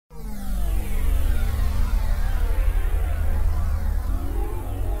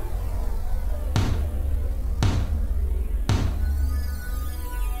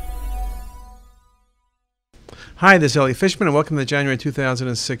Hi, this is Elliot Fishman, and welcome to the January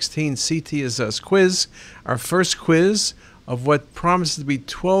 2016 CTisus quiz, our first quiz of what promises to be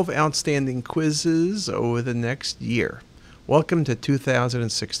 12 outstanding quizzes over the next year. Welcome to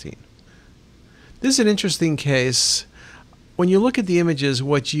 2016. This is an interesting case. When you look at the images,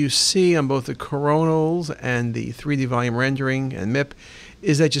 what you see on both the coronals and the 3D volume rendering and MIP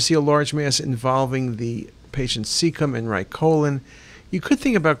is that you see a large mass involving the patient's cecum and right colon. You could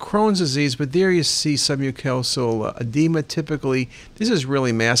think about Crohn's disease, but there you see submucosal edema. Typically, this is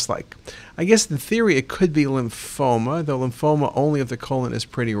really mass-like. I guess in theory it could be lymphoma, though lymphoma only of the colon is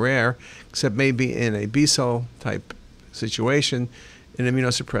pretty rare, except maybe in a B-cell type situation in an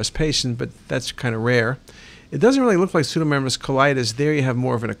immunosuppressed patient, but that's kind of rare. It doesn't really look like pseudomembranous colitis. There you have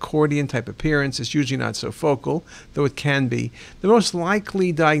more of an accordion type appearance. It's usually not so focal, though it can be. The most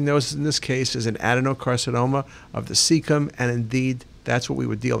likely diagnosis in this case is an adenocarcinoma of the cecum, and indeed that's what we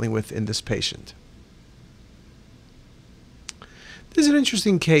were dealing with in this patient. This is an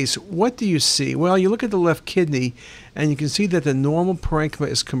interesting case. What do you see? Well, you look at the left kidney, and you can see that the normal parenchyma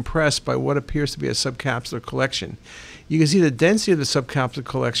is compressed by what appears to be a subcapsular collection. You can see the density of the subcapsular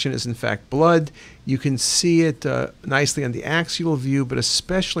collection is in fact blood. You can see it nicely on the axial view, but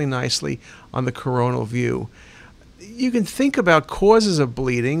especially nicely on the coronal view. You can think about causes of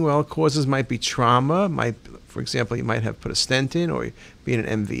bleeding. Well, causes might be trauma. For example, you might have put a stent in or be in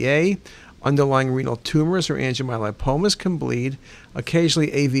an MVA. Underlying renal tumors or angiomyolipomas can bleed. Occasionally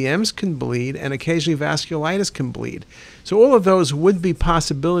AVMs can bleed, and occasionally vasculitis can bleed. So all of those would be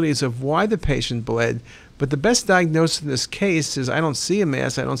possibilities of why the patient bled, but the best diagnosis in this case is I don't see a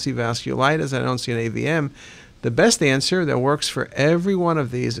mass, I don't see vasculitis, I don't see an AVM. The best answer that works for every one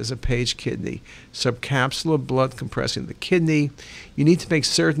of these is a page kidney. Subcapsular blood compressing the kidney. You need to make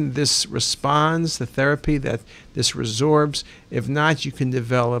certain this responds to therapy, that this resorbs. If not, you can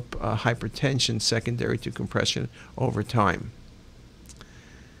develop hypertension secondary to compression over time.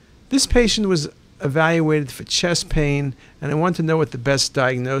 This patient was evaluated for chest pain, and I want to know what the best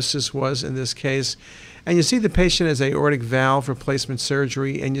diagnosis was in this case. And you see the patient has aortic valve replacement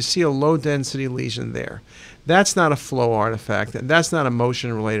surgery, and you see a low-density lesion there. That's not a flow artifact, and that's not a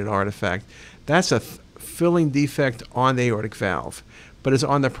motion-related artifact. That's a filling defect on the aortic valve, but it's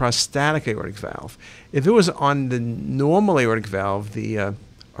on the prostatic aortic valve. If it was on the normal aortic valve, the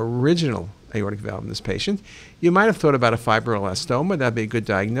original aortic valve in this patient, you might have thought about a fibroelastoma. That'd be a good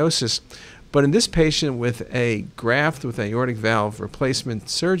diagnosis. But in this patient with a graft with aortic valve replacement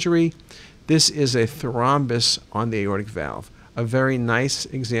surgery, this is a thrombus on the aortic valve. A very nice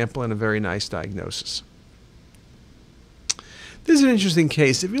example and a very nice diagnosis. This is an interesting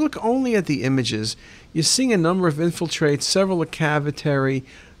case. If you look only at the images, you're seeing a number of infiltrates. Several are cavitary.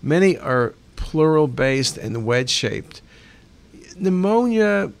 Many are pleural-based and wedge-shaped.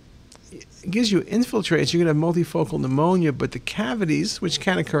 Pneumonia gives you infiltrates. You're going to have multifocal pneumonia, but the cavities, which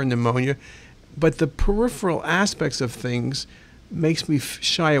can occur in pneumonia, but the peripheral aspects of things makes me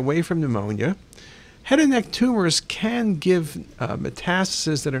shy away from pneumonia. Head and neck tumors can give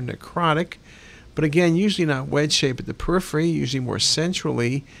metastases that are necrotic, but again, usually not wedge-shaped at the periphery, usually more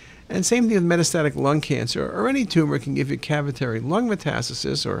centrally. And same thing with metastatic lung cancer, or any tumor can give you cavitary lung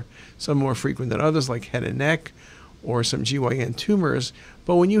metastasis, or some more frequent than others like head and neck, or some GYN tumors.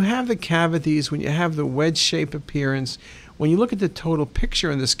 But when you have the cavities, when you have the wedge-shaped appearance, when you look at the total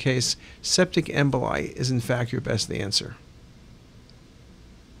picture in this case, septic emboli is in fact your best answer.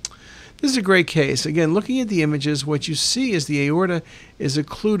 This is a great case. Again, looking at the images, what you see is the aorta is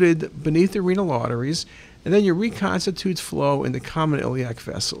occluded beneath the renal arteries, and then you reconstitute flow in the common iliac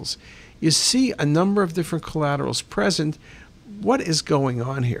vessels. You see a number of different collaterals present. What is going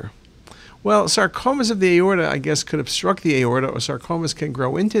on here? Well, sarcomas of the aorta, I guess, could obstruct the aorta, or sarcomas can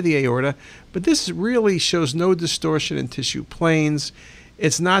grow into the aorta, but this really shows no distortion in tissue planes.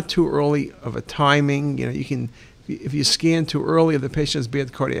 It's not too early of a timing. You can, if you scan too early of the patient's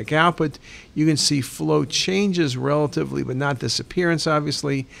bad cardiac output, you can see flow changes relatively, but not disappearance,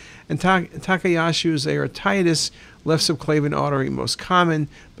 obviously. And Takayasu's aortitis, left subclavian artery most common,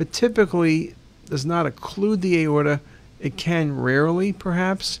 but typically does not occlude the aorta. It can rarely,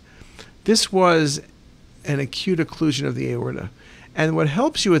 perhaps. This was an acute occlusion of the aorta. And what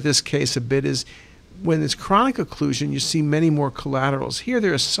helps you with this case a bit is when it's chronic occlusion, you see many more collaterals. Here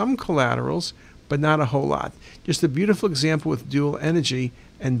there are some collaterals, but not a whole lot. Just a beautiful example with dual energy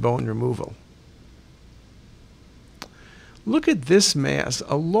and bone removal. Look at this mass,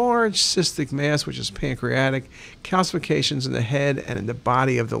 a large cystic mass, which is pancreatic, calcifications in the head and in the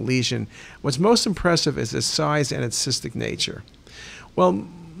body of the lesion. What's most impressive is its size and its cystic nature. Well,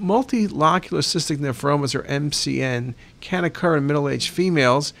 multilocular cystic nephromas, or MCN, can occur in middle-aged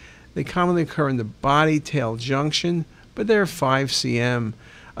females. They commonly occur in the body-tail junction, but they're 5 cm.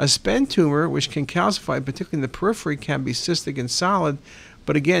 A SPEN tumor, which can calcify, particularly in the periphery, can be cystic and solid,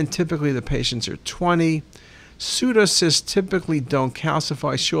 but again, typically the patients are 20. Pseudocysts typically don't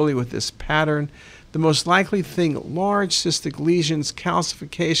calcify, surely with this pattern. The most likely thing, large cystic lesions,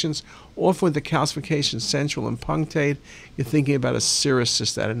 calcifications, often with the calcification central and punctate. You're thinking about a serous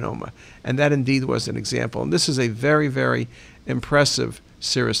cystadenoma. And that indeed was an example. And this is a very, very impressive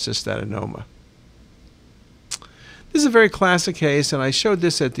serous cystadenoma. This is a very classic case, and I showed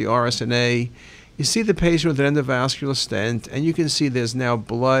this at the RSNA. You see the patient with an endovascular stent, and you can see there's now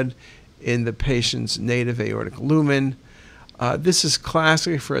blood in the patient's native aortic lumen. This is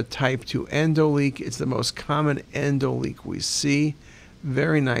classic for a type 2 endoleak. It's the most common endoleak we see,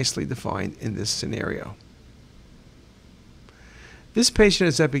 very nicely defined in this scenario. This patient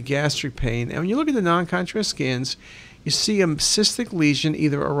has epigastric pain, and when you look at the non-contrast scans, you see a cystic lesion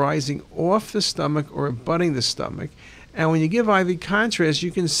either arising off the stomach or abutting the stomach. And when you give IV contrast,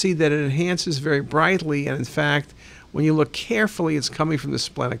 you can see that it enhances very brightly, and in fact, when you look carefully, it's coming from the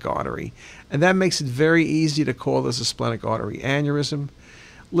splenic artery. And that makes it very easy to call this a splenic artery aneurysm.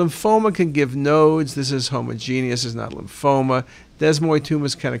 Lymphoma can give nodes. This is homogeneous, it's not lymphoma. Desmoid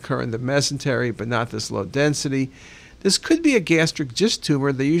tumors can occur in the mesentery, but not this low density. This could be a gastric gist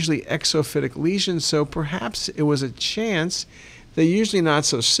tumor. They're usually exophytic lesions, so perhaps it was a chance. They're usually not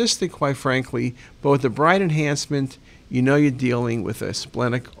so cystic, quite frankly, but with the bright enhancement, you know you're dealing with a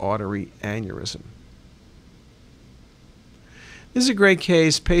splenic artery aneurysm. This is a great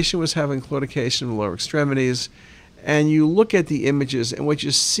case. Patient was having claudication in the lower extremities, and you look at the images, and what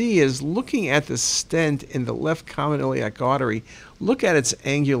you see is, looking at the stent in the left common iliac artery, look at its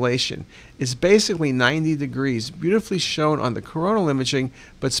angulation. It's basically 90 degrees, beautifully shown on the coronal imaging,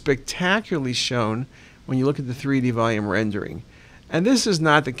 but spectacularly shown when you look at the 3D volume rendering. And this is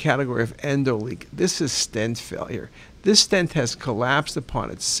not the category of endoleak. This is stent failure. This stent has collapsed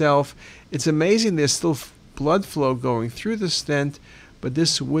upon itself. It's amazing there's still blood flow going through the stent, but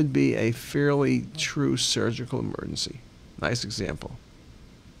this would be a fairly true surgical emergency. Nice example.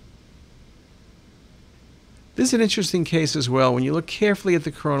 This is an interesting case as well. When you look carefully at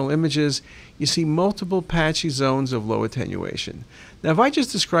the coronal images, you see multiple patchy zones of low attenuation. Now, if I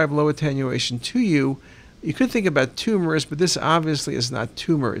just describe low attenuation to you, you could think about tumors, but this obviously is not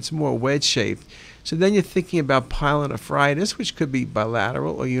tumor. It's more wedge-shaped. So then you're thinking about pyelonephritis, which could be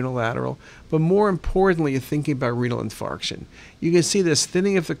bilateral or unilateral, but more importantly, you're thinking about renal infarction. You can see this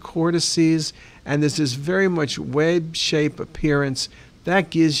thinning of the cortices, and there's this very much wedge-shaped appearance. That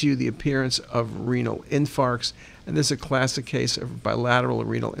gives you the appearance of renal infarcts, and this is a classic case of bilateral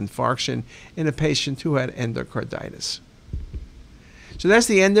renal infarction in a patient who had endocarditis. So that's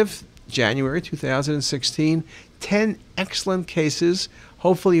the end of January 2016. 10 excellent cases.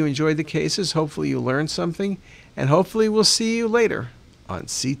 Hopefully you enjoyed the cases. Hopefully you learned something. And hopefully we'll see you later on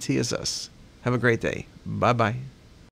CTisus. Have a great day. Bye-bye.